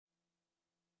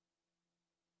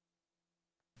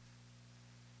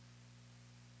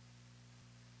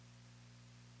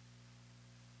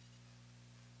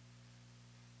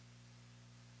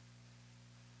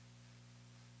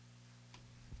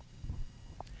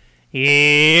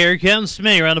Here comes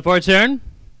Smitty around the fourth turn.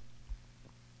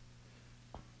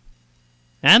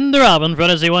 And they're up in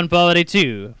front as they 1 followed a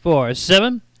 2, 4,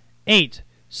 7, 8,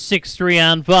 6, 3,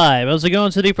 and 5. As they go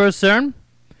into the first turn,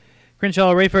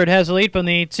 Crenshaw Rayford has the lead from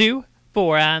the 2,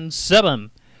 4, and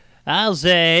 7. As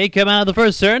they come out of the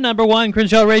first turn, number 1,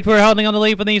 Crenshaw Rayford holding on the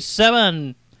lead from the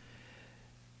 7,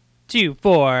 2,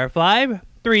 4, 5,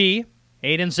 3,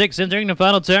 8, and 6. Entering the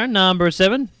final turn, number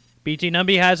 7, BT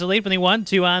Numby has the lead from the 1,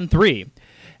 2, and 3.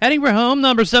 Heading for home,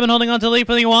 number 7 holding on to the lead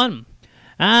from the 1.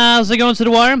 As they go into the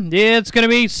wire, it's going to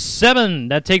be 7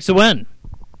 that takes the win.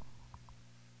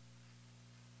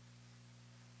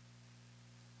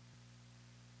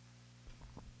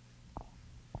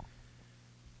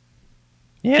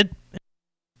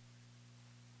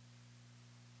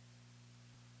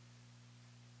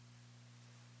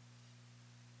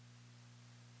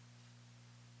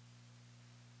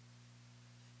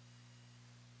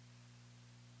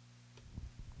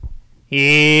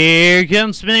 Here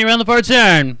comes spinning around the fourth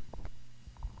turn.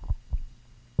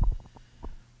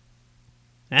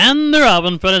 And they're up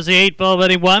in front of the 8 ball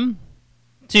betting 1,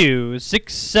 2,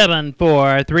 6, 7,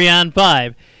 4, 3, and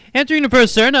 5. Entering the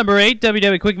first turn, number 8,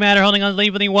 WW Quick Matter holding on the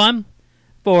lead for the 1,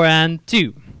 4, and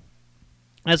 2.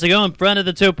 As they go in front of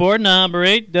the top board, number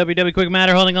 8, WW Quick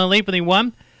Matter holding on the lead for the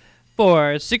 1,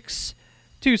 4, 6,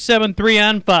 2, 7, 3,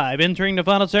 and 5. Entering the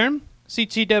final turn,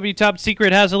 CTW Top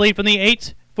Secret has the lead from the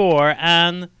 8, 4,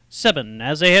 and 7.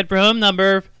 As they head for home,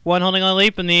 number 1 holding on the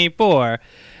lead from the 4.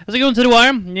 As they go into the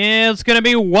wire, it's going to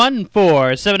be 1,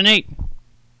 4, 7, and 8.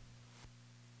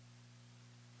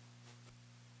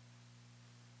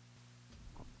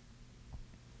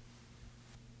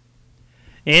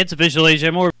 It's officially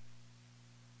Jim Moore.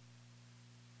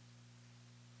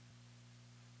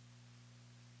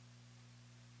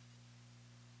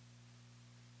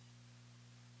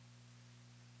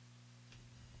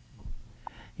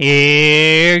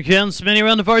 Here comes Smitty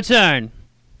around the fourth turn.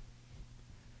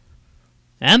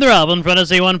 And they're up in front of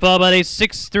C1 followed by a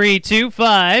 6, 3, 2,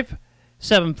 5,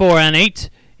 7, 4, and 8.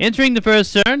 Entering the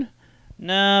first turn,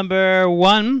 number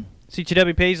 1,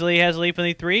 CTW Paisley has the lead from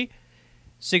the 3,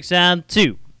 6, and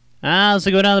 2. As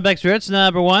they go down the back stretch,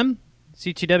 number 1,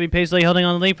 CTW Paisley holding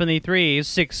on the lead from the 3,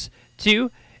 6,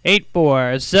 2, 8,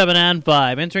 4, 7, and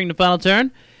 5. Entering the final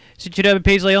turn, CTW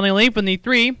Paisley holding the lead from the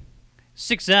 3,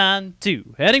 6, and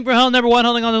 2. Heading for home, number 1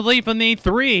 holding on the lead from the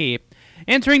 3.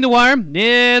 Entering the wire,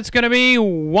 it's going to be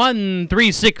 1,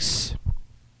 3, 6.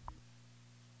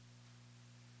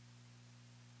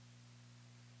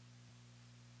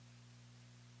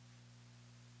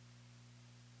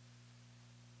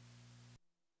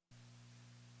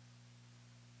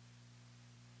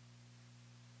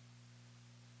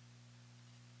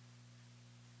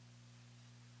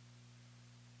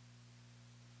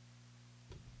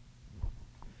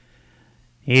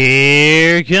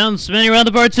 Here comes Smitty around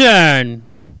the fourth turn.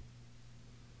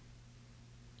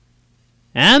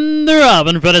 And they're up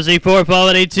in front of Z4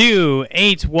 followed a 2,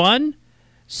 8, 1,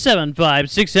 7, 5,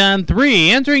 6, and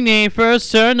 3. Entering the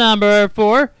first turn, number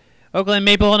 4, Oakland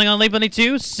Maple holding on lead from the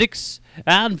 2, 6,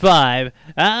 and 5.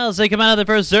 As they come out of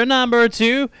the first turn, number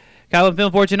 2, Cowboy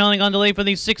Film Fortune holding on to lead from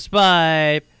the 6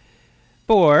 by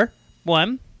 4,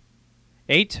 1,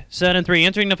 8, 7, and 3.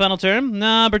 Entering the final turn,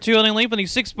 number 2 holding lead from the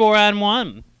 6, 4, and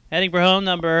 1. Heading for home,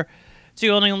 number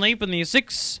 2 holding lead from the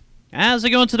 6. As they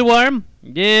go into the wire,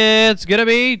 it's going to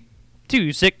be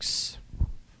 2, 6.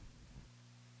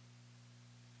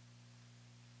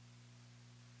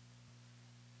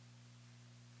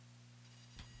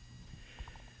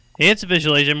 It's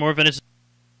official agent more finish.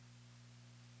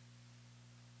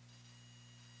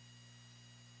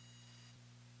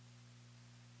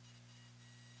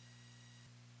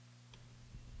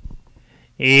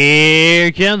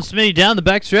 Here comes Smitty down the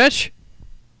backstretch.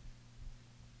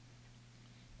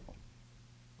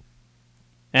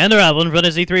 And they're up in front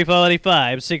of Z3 followed a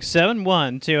 5, 6, 7,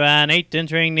 1, 2, and 8.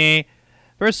 Entering the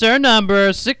first turn,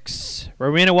 number 6,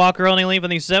 Rowena Walker holding lead from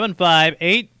the 7, 5,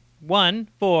 8, 1,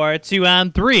 4, 2,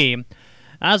 and 3.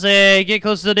 As they get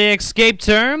close to the escape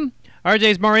turn,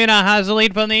 RJ's Marina has the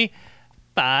lead from the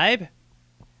 5,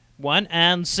 1,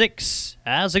 and 6.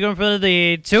 As they go in front of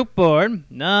the top board,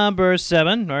 number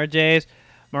 7, RJ's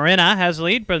Marina has the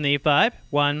lead from the 5,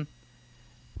 1,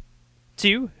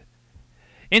 2.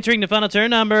 Entering the final turn,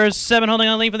 number 7 holding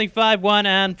on the lead from the 5, 1,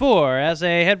 and 4. As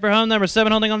they head for home, number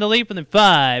 7 holding on the lead from the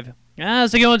 5.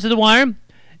 As they go into the wire,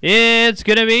 it's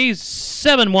going to be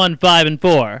 7, 1, 5, and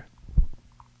 4.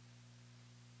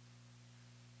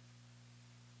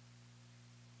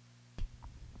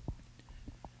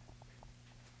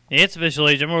 It's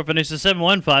officially Jim Moore finishes 7,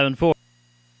 1, 5, and 4.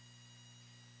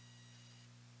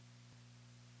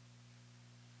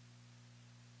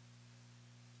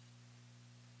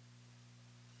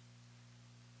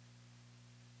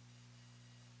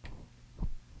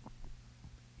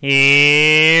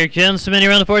 Here comes Smitty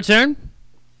around the fourth turn.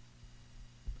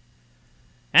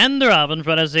 And they're off in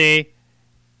front of the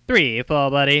 3, fall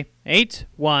buddy. 8,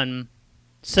 1,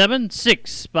 7,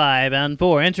 6, 5, and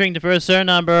 4. Entering the first turn,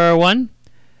 number 1.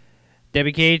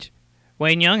 Debbie Cage.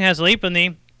 Wayne Young has a lead from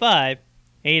the 5,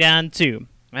 8, and 2.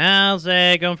 As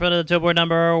they go in front of the toe board,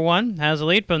 number 1 has a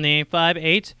lead from the 5,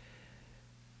 8.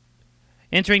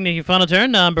 Entering the final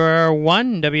turn, number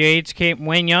 1, WHK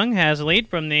Wayne Young has a lead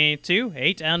from the 2,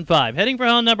 8, and 5. Heading for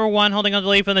home, number 1, holding on to the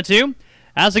lead from the 2.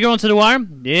 As they go into the wire,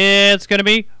 it's going to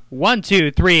be 1,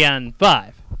 2, 3, and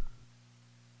 5.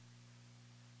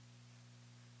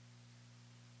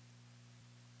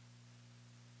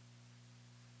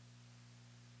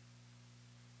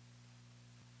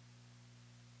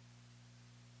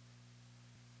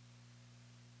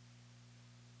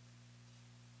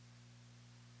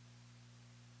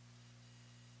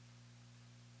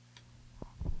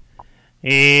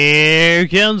 Here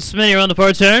comes Smitty on the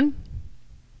fourth turn.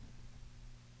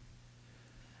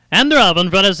 And they're off in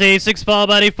front of the 6, fall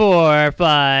buddy. 4,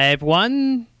 5,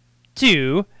 1,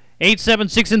 2, 8, 7,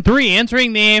 6, and 3.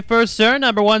 Entering the first turn,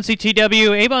 number 1,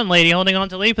 CTW Avon Lady holding on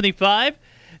to lead for the 5,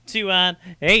 2, and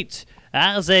 8.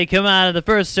 As they come out of the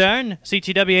first turn,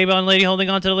 CTW Avon Lady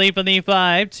holding on to the lead for the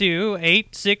 5, 2,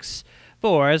 8, 6,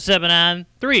 4, 7, and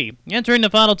 3. Entering the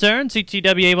final turn,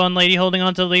 CTW Avon Lady holding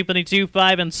on to the lead for the 2,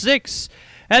 5, and 6.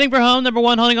 Heading for home, number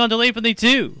 1 holding on to the lead for the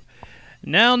 2.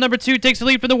 Now number 2 takes the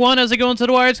lead for the 1 as they go into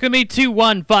the wire. It's going to be 2,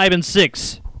 1, 5, and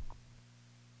 6.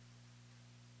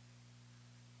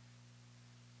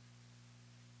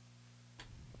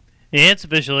 It's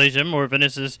official Asian. More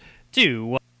finishes 2,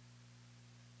 1.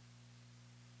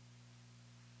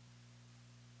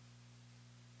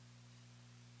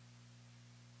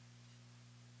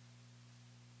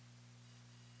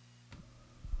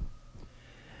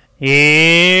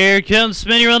 Here comes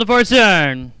Smitty on the fourth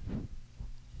turn.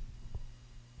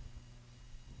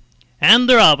 And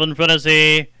they're off in front of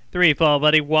the 3, fall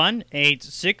buddy. 1, 8,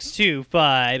 6, 2,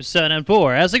 5, 7, and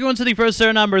 4. As they go into the first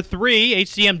turn, number 3,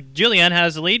 HDM Julian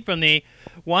has the lead from the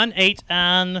 1, 8,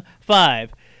 and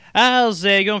 5. As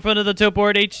they go in front of the top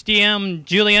board, HDM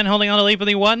Julian holding on to lead from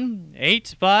the 1,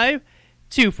 8, 5,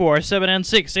 2, 4, 7, and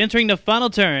 6. Entering the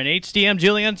final turn, HDM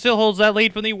Julian still holds that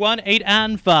lead from the 1, 8,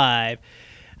 and 5.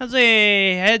 As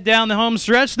they head down the home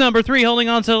stretch, number 3 holding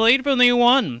on to the lead from the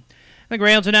 1. The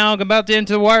grounds are now about to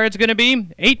enter the wire. It's going to be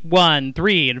 8, 1,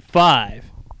 3, and 5.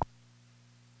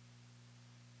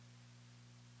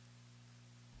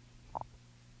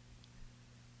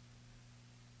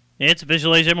 It's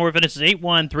official Asian. More finishes 8,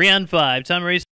 1, 3, and 5. Time race.